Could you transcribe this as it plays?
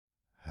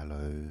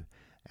Hello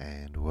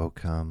and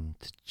welcome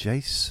to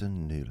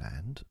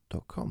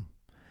jasonnewland.com.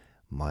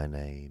 My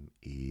name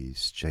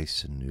is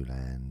Jason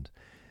Newland.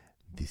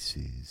 This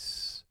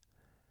is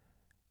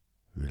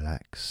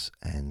Relax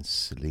and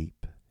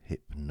Sleep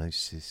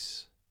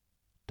Hypnosis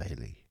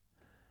Daily.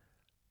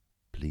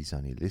 Please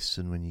only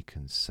listen when you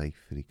can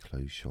safely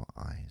close your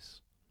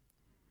eyes.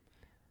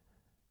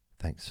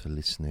 Thanks for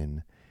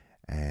listening,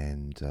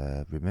 and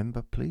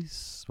remember,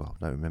 please, don't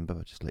remember,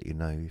 but just let you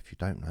know if you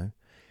don't know,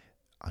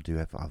 I do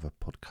have other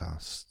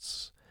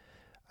podcasts,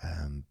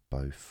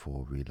 both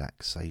for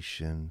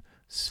relaxation,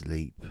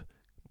 sleep,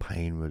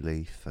 pain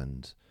relief,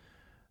 and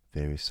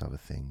various other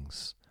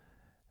things.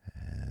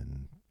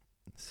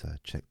 So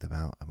check them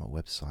out at my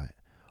website,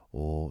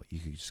 or you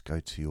can just go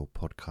to your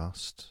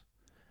podcast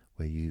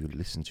where you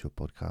listen to your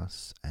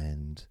podcasts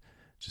and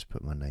just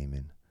put my name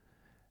in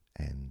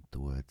and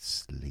the word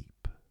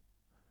sleep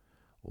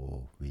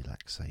or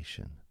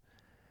relaxation,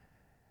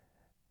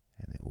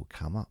 and it will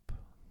come up.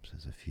 So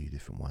there's a few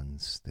different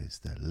ones. There's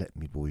the Let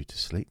Me Bore You to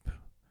Sleep.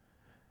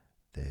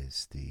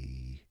 There's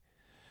the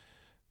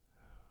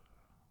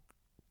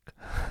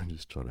I'm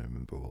just trying to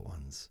remember what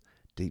ones.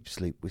 Deep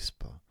Sleep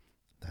Whisper.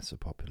 That's a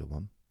popular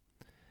one,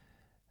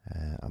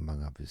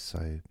 among others.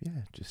 So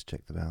yeah, just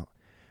check them out.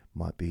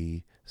 Might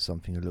be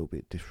something a little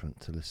bit different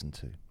to listen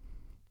to.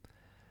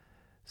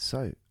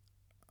 So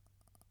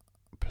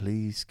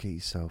please get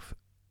yourself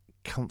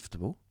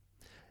comfortable,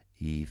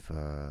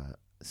 either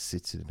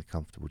sitting in a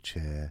comfortable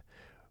chair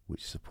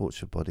which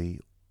supports your body,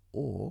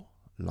 or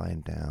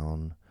lying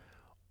down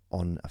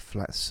on a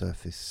flat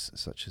surface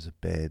such as a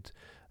bed,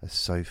 a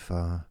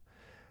sofa.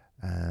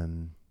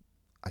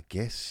 I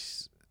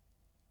guess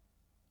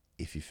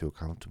if you feel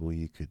comfortable,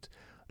 you could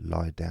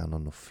lie down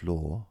on the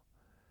floor,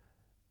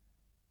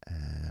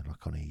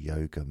 like on a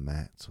yoga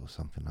mat or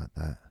something like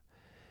that.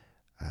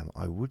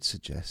 I would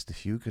suggest,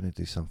 if you're going to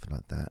do something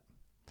like that,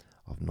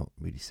 I've not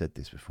really said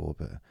this before,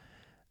 but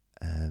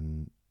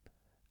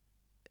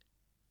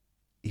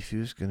if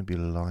you're just going to be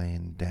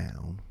lying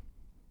down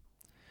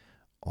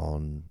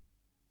on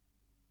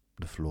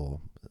the floor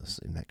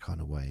in that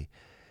kind of way,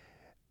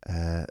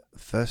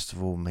 first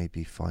of all,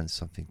 maybe find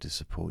something to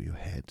support your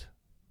head,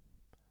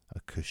 a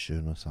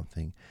cushion or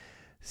something.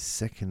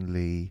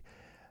 Secondly,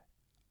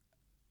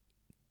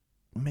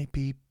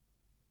 maybe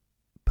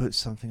put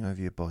something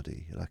over your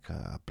body, like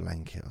a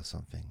blanket or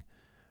something,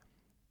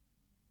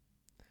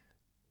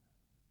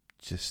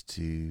 just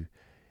to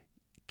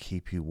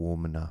keep you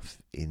warm enough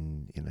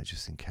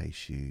just in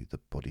case the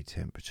body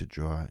temperature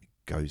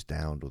goes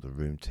down, or the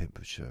room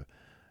temperature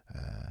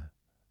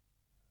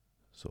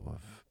sort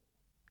of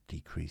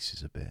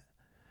decreases a bit.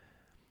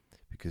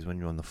 Because when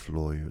you're on the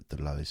floor, you're at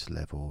the lowest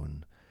level,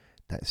 and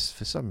that's,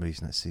 for some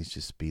reason, that seems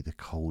just to be the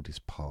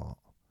coldest part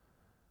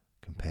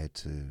compared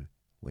to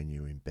when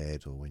you're in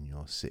bed or when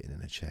you're sitting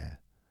in a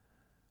chair.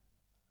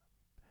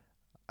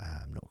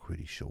 I'm not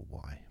really sure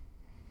why.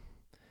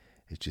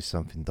 It's just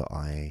something that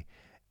I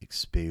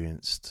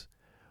experienced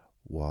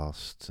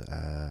whilst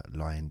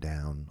lying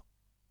down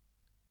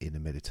in a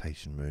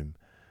meditation room,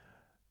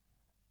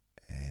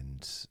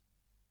 and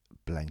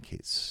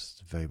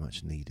blankets very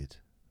much needed.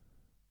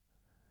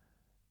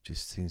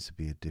 Just seems to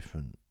be a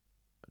different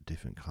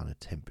kind of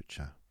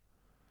temperature,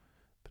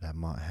 but that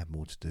might have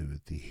more to do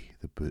with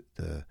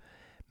the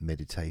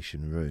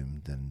meditation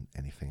room than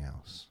anything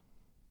else.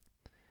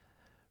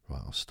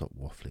 Right, I'll stop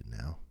waffling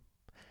now,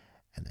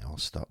 and then I'll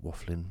start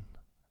waffling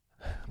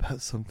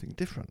about something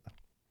different.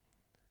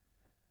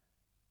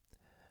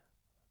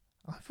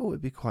 I thought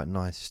it'd be quite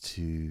nice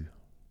to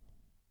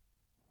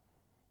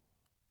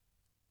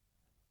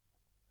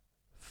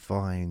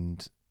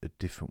find a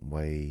different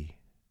way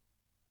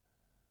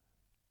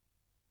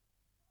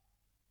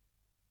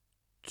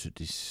to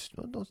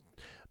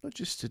not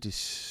just to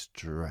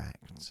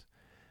distract,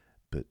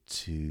 but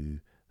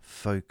to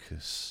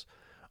focus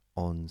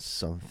on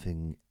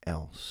something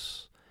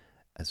else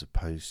as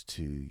opposed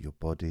to your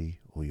body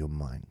or your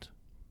mind.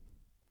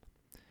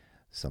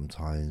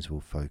 Sometimes we'll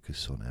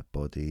focus on our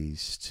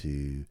bodies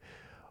to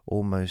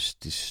almost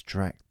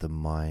distract the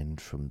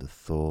mind from the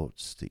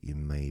thoughts that you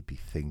may be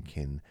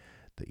thinking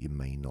that you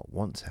may not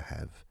want to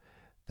have,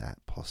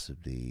 that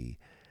possibly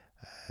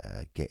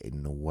get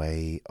in the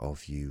way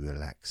of you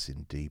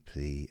relaxing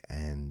deeply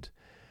and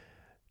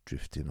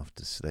drifting off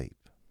to sleep.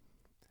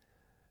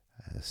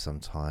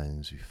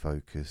 Sometimes we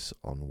focus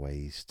on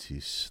ways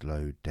to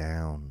slow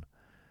down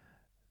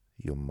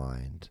your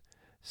mind,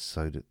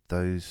 so that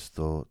those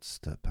thoughts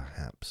that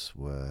perhaps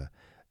were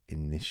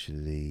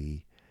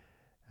initially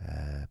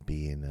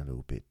being a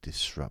little bit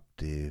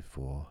disruptive,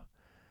 or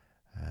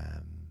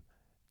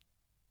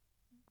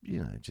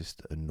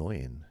just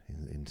annoying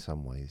in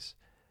some ways,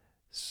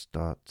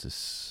 start to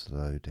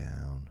slow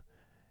down,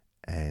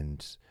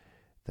 and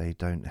they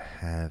don't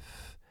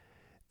have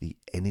the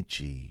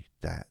energy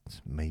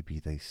that maybe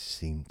they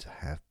seemed to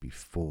have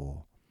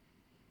before.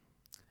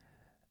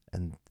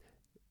 And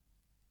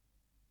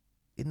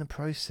in the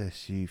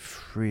process, you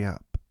free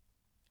up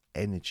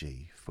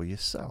energy for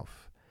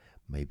yourself,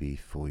 maybe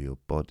for your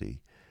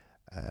body,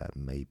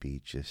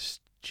 maybe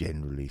just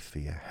generally for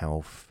your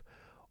health,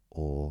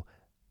 or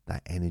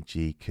that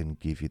energy can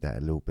give you that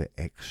a little bit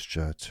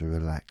extra to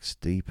relax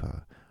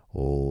deeper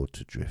or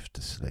to drift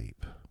to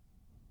sleep.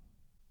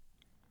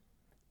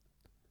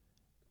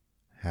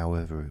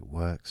 However it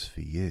works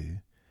for you,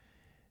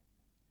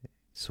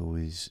 it's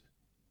always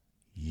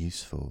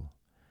useful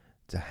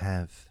to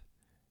have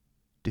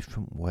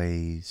different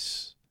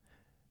ways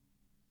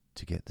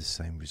to get the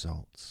same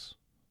results.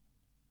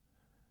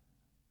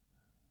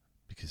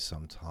 Because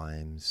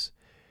sometimes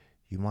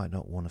you might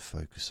not want to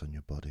focus on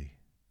your body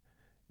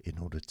in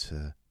order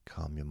to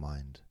calm your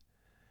mind.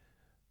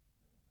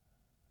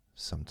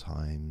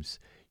 Sometimes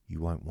you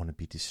won't want to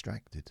be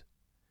distracted.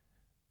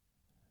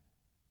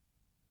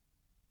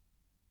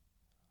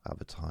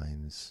 Other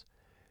times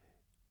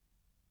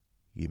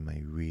you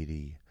may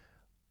really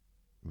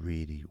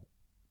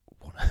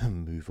want to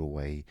move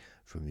away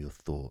from your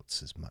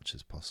thoughts as much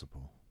as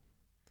possible.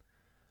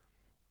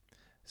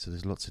 So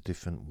there's lots of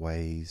different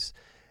ways,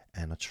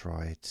 and I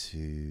try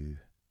to,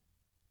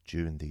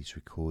 during these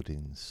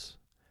recordings,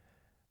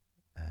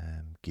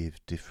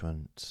 give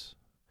different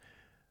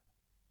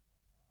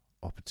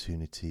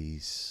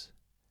opportunities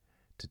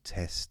to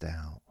test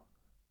out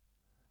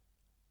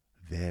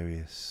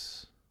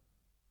various,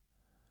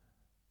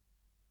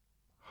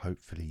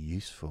 hopefully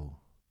useful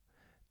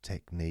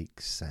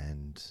techniques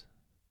and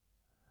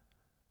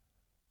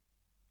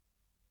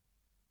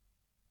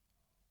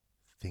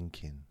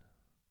thinking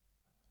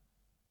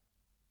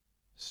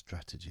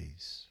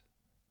strategies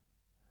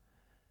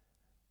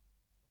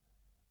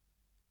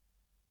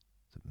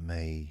that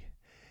may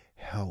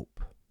help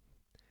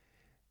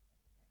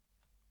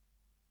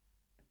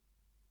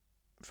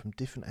from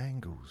different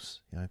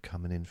angles,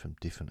 coming in from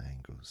different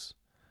angles,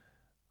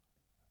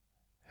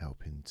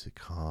 helping to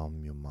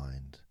calm your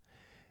mind.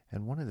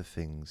 And one of the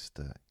things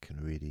that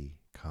can really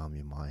calm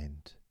your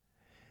mind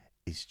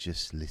is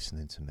just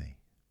listening to me.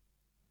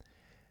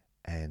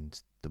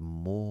 And the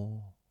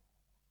more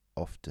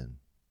often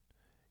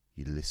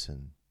you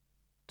listen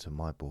to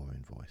my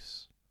boring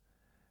voice,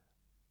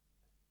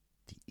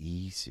 the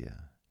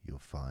easier you'll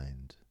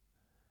find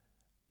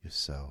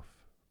yourself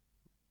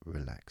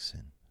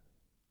relaxing.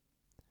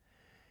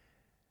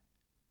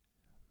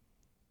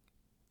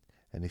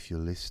 And if you're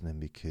listening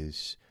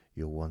because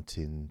you're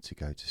wanting to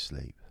go to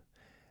sleep,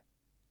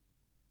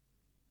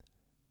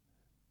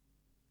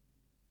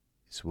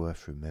 it's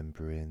worth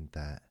remembering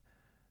that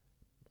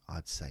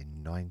I'd say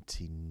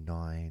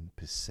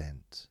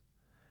 99%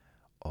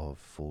 of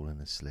falling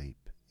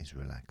asleep is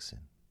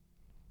relaxing.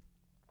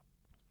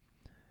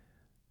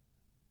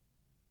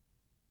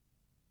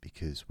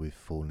 Because with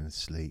falling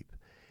asleep,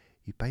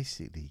 you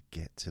basically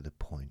get to the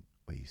point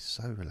where you're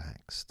so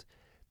relaxed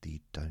that you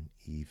don't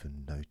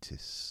even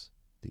notice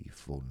that you've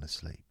fallen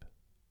asleep.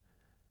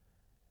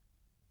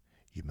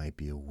 You may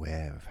be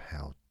aware of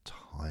how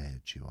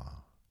tired you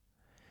are.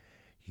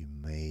 You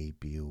may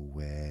be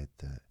aware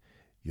that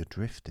you're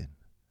drifting,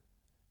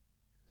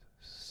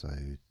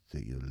 so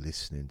that you're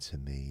listening to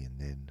me, and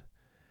then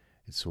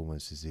it's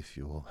almost as if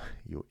your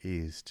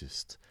ears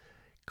just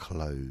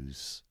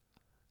close,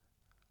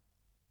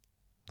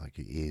 like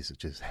your ears have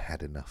just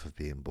had enough of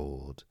being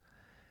bored,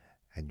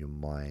 and your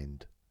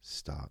mind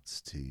starts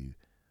to,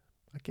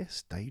 I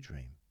guess,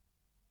 daydream.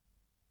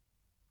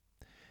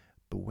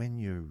 But when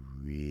you're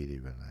really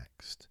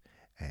relaxed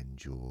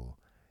and you're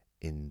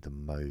in the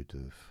mode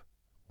of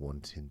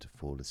wanting to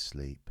fall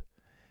asleep,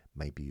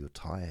 maybe you're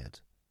tired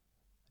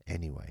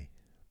anyway,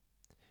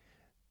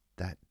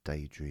 that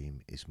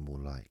daydream is more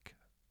like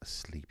a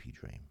sleepy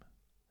dream.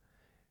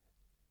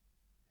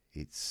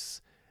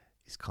 It's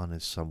kind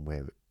of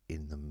somewhere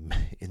in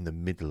the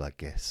middle, I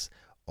guess,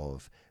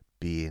 of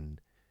being,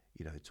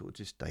 sort of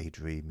just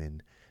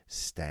daydreaming,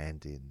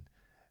 standing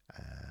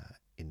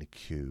in the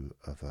queue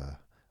of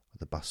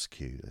the bus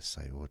queue, let's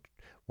say, or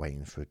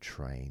waiting for a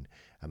train,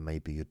 and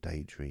maybe you're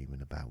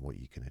daydreaming about what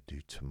you're going to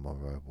do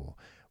tomorrow, or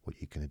what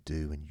you're going to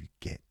do when you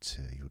get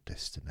to your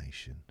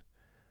destination,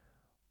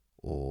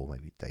 or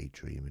maybe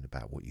daydreaming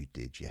about what you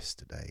did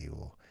yesterday,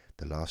 or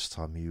the last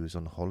time you was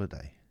on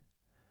holiday,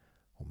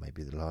 or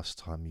maybe the last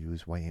time you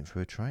was waiting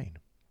for a train.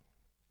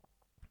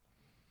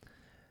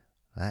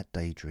 That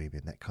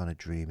daydreaming, that kind of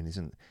dreaming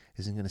isn't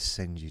going to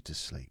send you to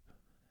sleep,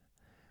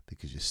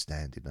 because you're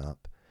standing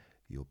up,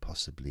 you're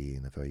possibly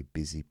in a very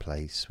busy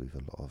place with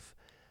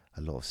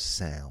a lot of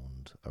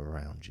sound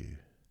around you.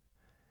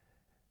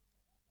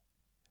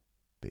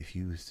 But if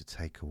you was to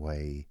take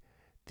away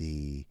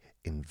the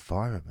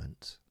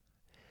environment,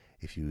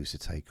 if you was to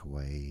take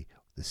away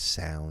the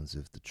sounds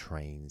of the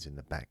trains in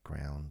the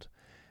background,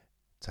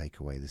 take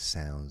away the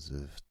sounds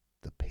of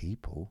the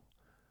people,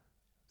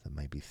 there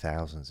may be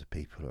thousands of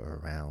people are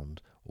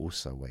around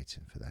also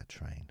waiting for that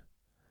train.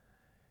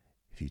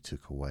 If you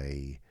took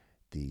away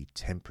the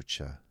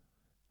temperature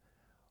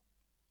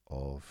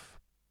of,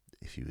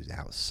 if you was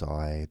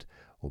outside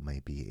or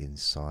maybe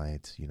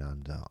inside,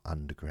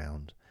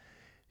 underground,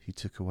 if you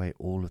took away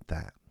all of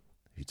that,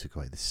 if you took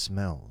away the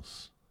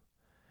smells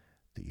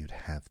that you'd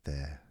have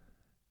there,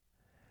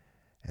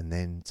 And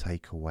then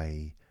take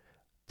away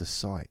the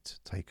sight,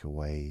 take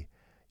away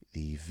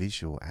the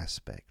visual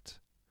aspect,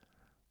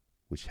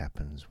 which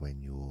happens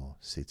when you're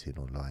sitting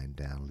or lying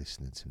down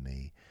listening to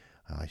me.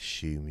 I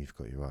assume you've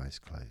got your eyes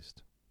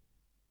closed.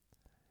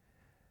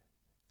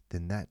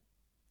 Then that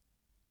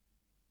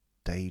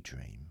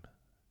daydream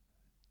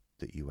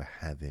that you were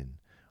having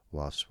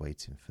whilst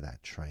waiting for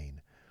that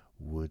train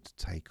would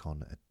take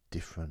on a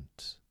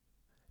different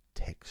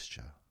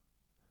texture.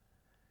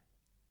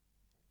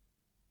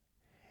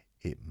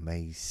 It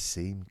may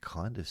seem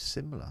kind of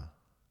similar,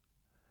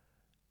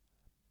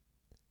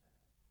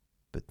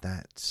 but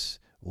that's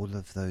all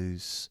of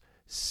those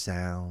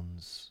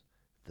sounds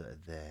that are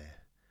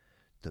there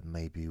that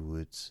maybe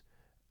would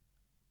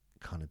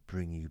kind of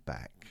bring you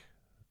back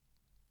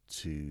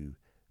to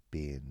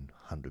being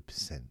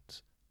 100%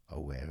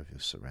 aware of your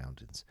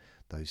surroundings.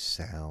 Those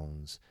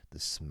sounds, the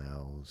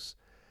smells,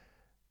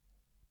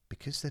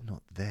 because they're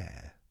not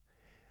there,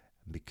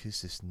 and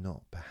because there's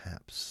not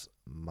perhaps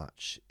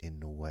much in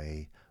the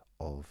way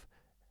of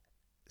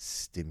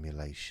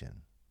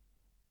stimulation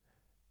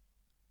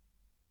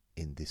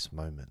in this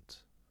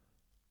moment,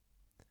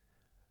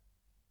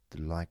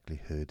 the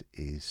likelihood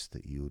is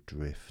that you'll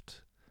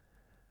drift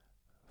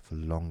for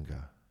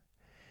longer,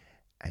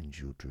 and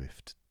you'll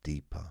drift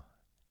deeper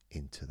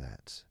into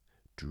that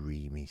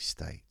dreamy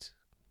state.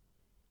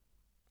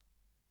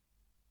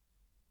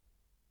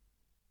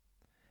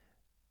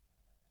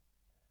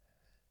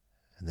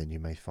 And then you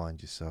may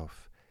find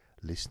yourself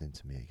listening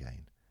to me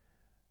again,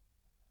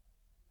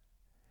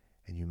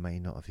 and you may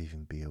not have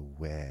even been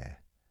aware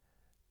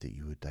that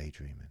you were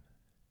daydreaming,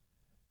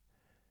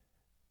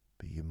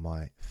 but you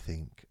might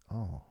think,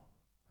 oh,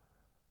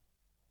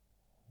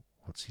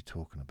 what's he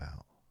talking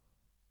about?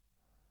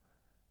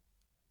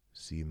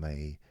 So you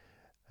may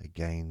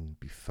again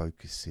be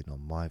focusing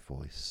on my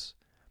voice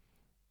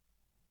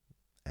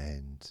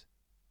and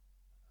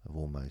have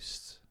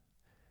almost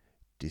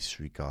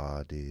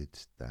disregarded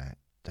that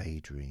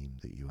daydream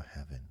that you were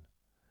having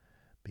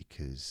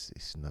because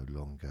it's no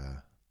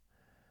longer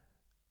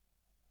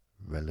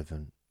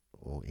relevant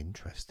or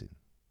interesting.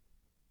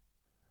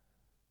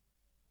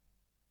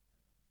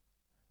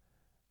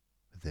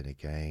 But then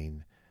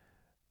again,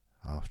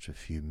 after a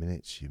few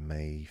minutes, you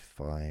may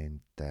find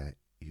that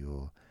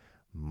your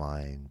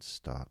mind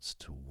starts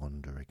to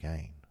wander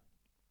again,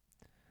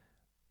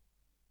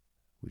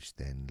 which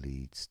then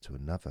leads to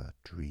another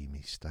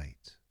dreamy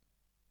state.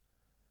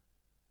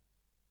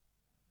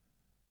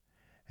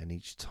 And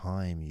each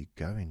time you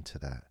go into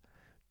that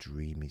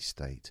dreamy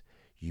state,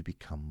 you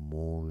become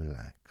more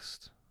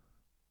relaxed.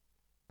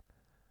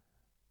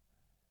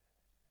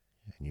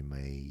 And you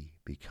may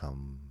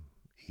become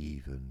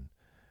even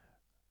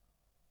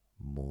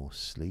more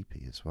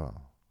sleepy as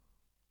well.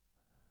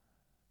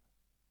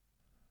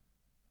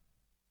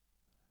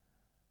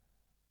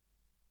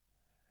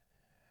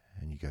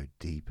 And you go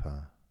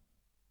deeper,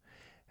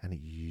 and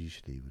it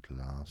usually would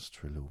last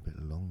for a little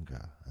bit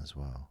longer as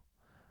well,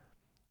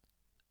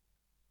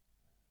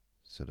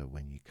 so that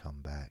when you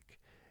come back,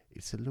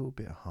 it's a little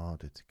bit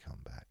harder to come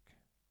back.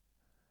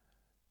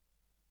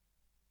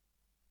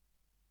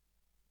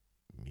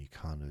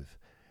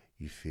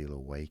 You feel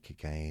awake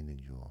again,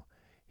 and you're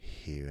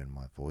hearing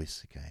my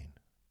voice again,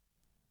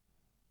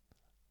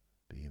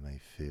 but you may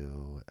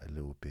feel a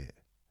little bit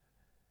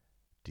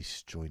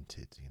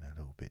disjointed, a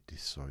little bit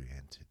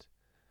disoriented.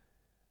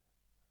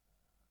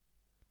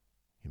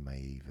 You may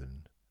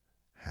even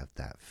have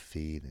that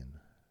feeling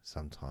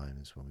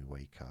sometimes when we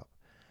wake up,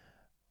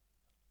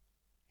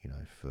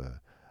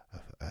 for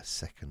a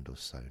second or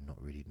so,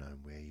 not really knowing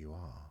where you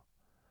are,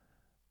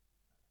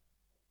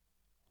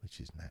 which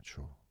is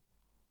natural.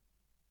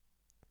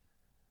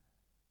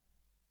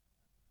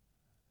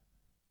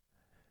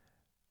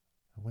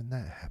 And when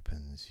that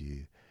happens,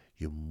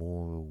 you're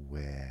more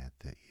aware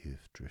that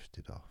you've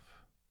drifted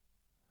off.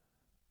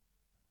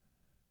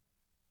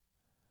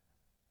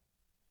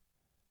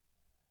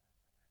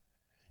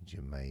 And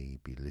you may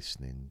be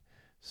listening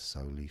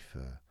solely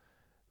for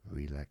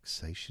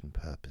relaxation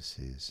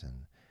purposes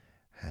and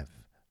have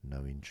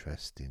no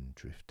interest in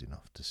drifting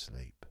off to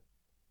sleep.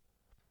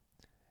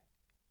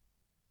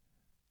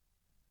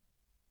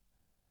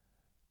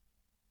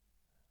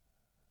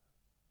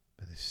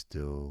 But there's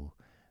still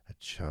a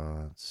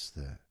chance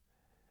that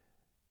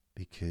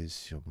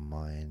because your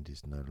mind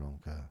is no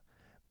longer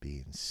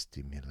being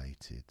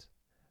stimulated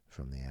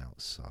from the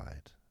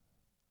outside,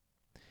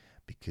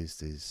 because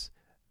there's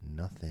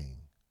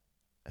nothing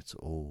at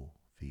all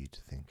for you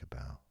to think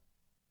about,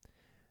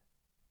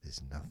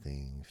 there's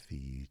nothing for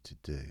you to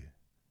do,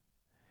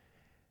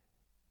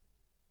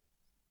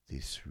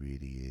 this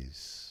really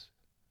is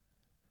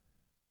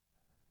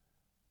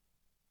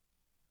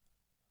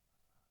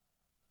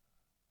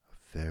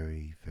a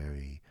very,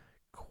 very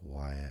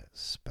quiet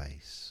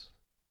space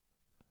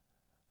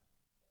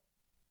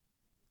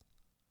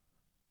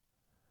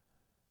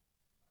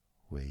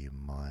where your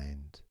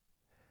mind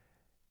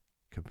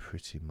can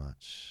pretty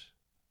much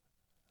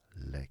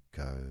let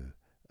go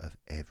of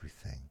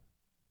everything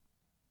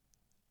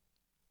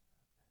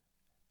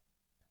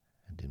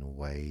And in a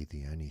way,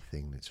 the only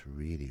thing that's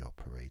really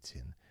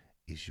operating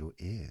is your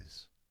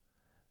ears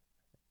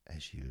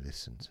as you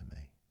listen to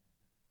me.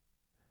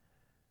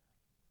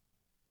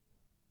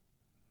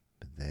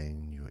 But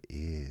then your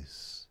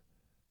ears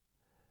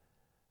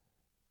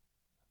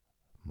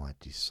might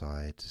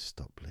decide to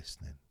stop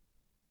listening.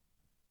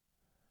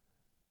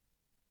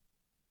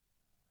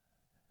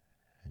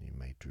 And you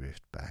may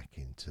drift back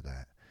into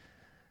that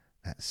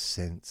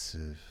sense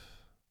of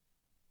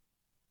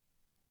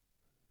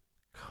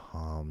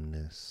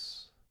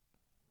calmness,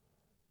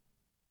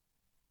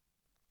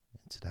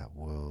 into that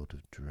world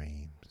of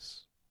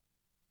dreams.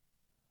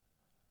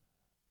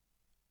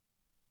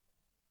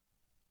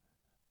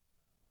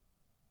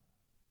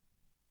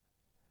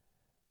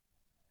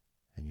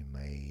 And you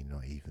may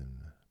not even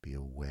be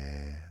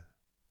aware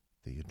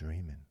that you're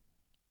dreaming.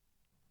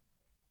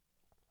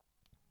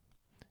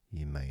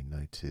 You may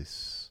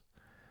notice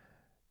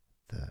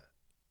that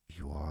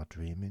you are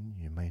dreaming,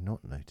 you may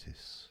not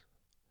notice.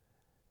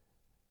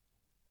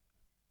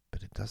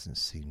 But it doesn't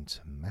seem to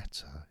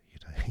matter,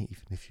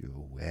 even if you're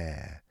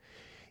aware,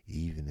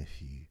 even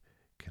if you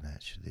can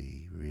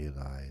actually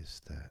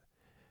realize that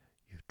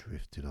you've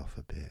drifted off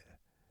a bit.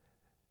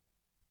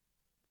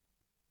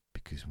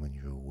 Because when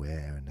you're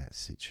aware in that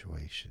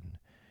situation,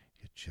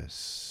 you're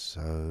just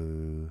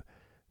so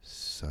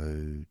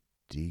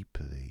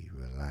deeply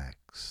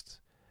relaxed,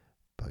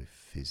 both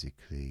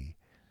physically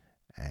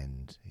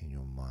and in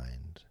your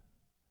mind.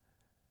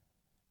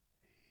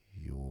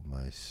 You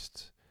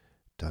almost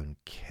don't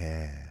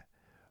care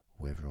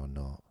whether or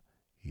not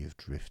you've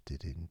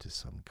drifted into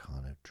some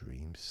kind of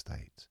dream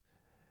state,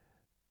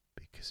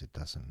 because it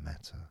doesn't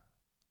matter.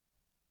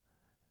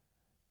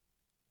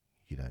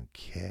 You don't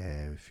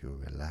care if you're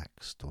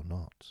relaxed or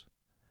not.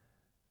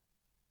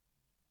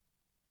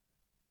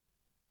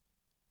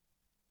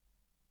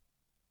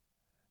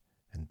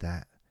 And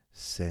that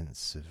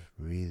sense of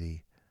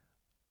really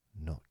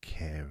not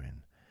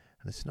caring,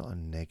 and it's not a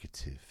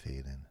negative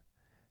feeling,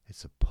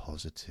 it's a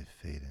positive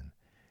feeling.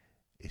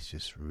 It's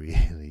just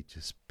really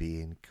just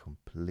being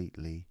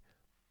completely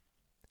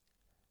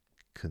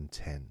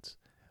content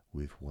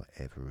with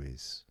whatever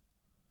is,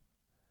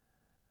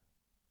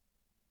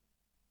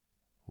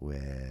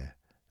 where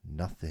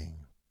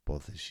nothing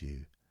bothers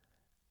you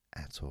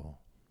at all.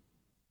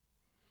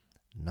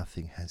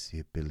 Nothing has the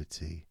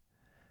ability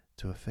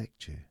to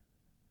affect you.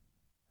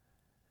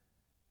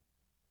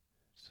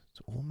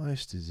 It's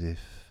almost as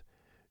if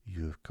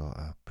you've got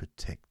a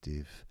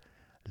protective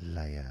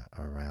layer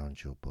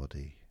around your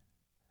body,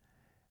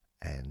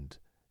 and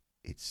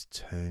it's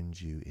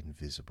turned you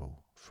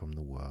invisible from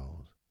the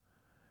world.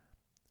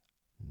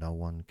 No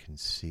one can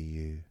see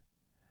you,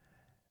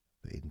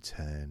 but in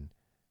turn,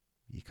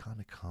 you kind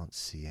of can't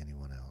see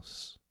anyone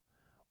else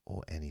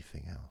or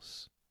anything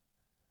else.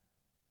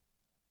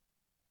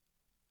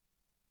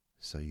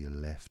 So you're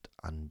left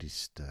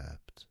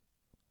undisturbed,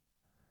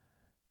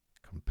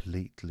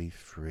 completely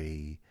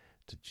free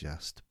to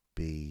just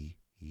be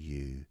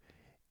you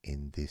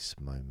in this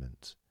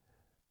moment,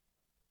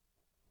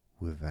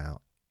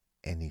 without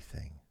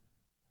anything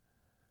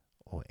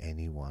or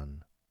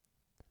anyone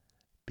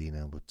being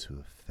able to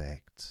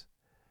affect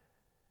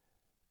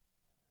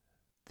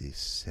this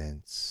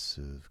sense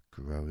of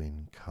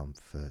growing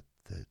comfort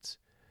that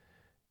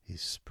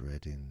is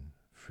spreading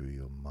through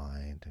your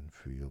mind and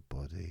through your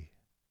body.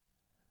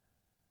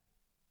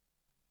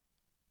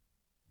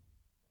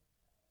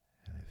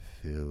 And it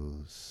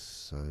feels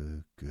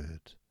so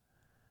good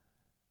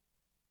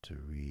to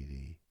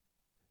really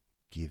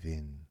give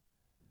in,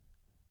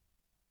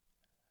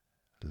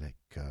 let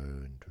go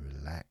and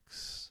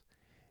relax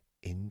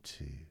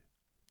into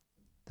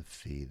the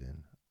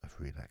feeling of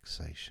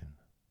relaxation.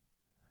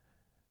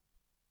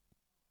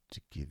 To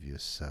give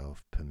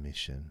yourself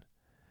permission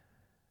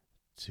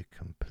to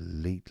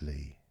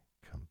completely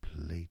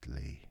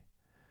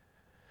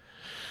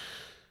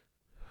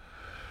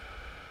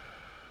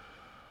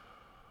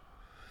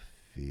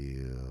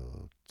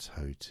feel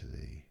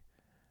totally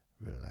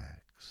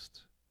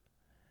relaxed,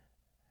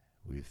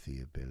 with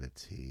the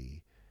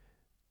ability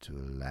to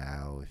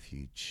allow, if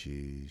you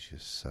choose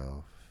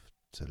yourself,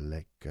 to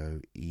let go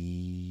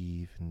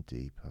even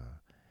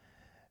deeper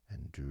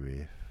and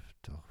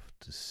drift off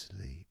to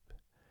sleep,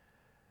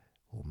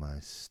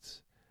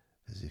 almost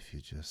as if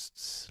you're just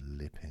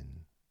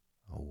slipping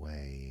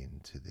away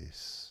into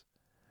this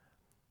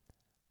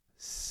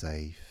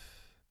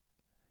safe,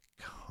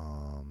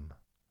 calm,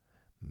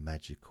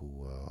 magical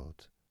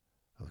world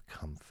of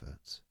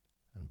comfort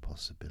and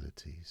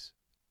possibilities.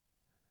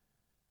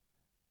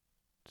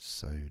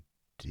 So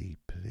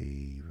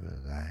deeply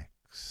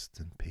relaxed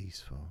and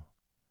peaceful,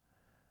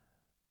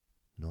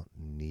 not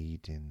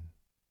needing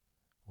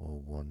or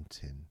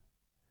wanting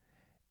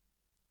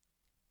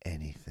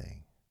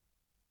anything,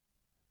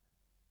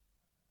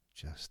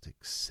 just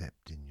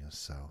accepting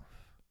yourself,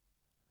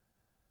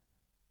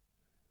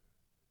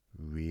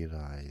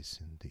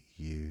 realizing that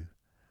you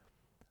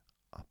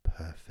are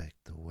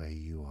perfect the way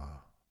you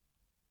are,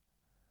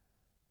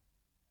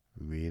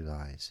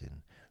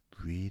 realizing,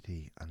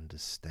 really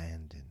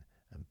understanding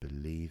and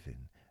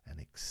believing and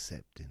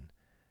accepting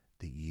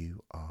that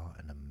you are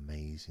an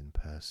amazing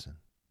person,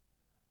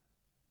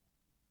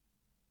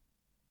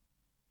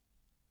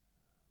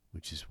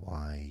 which is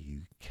why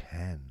you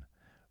can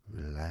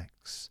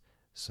relax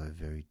so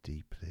very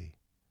deeply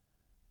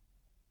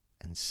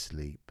and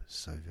sleep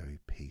so very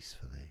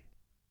peacefully.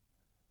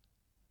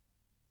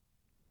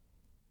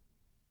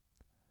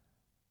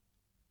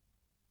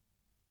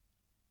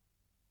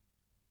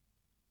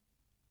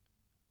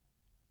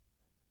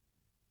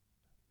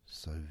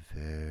 So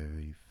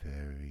very,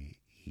 very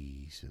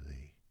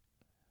easily.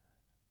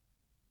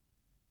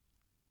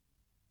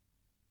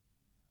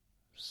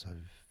 So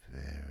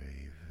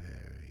very,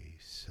 very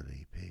sleepy.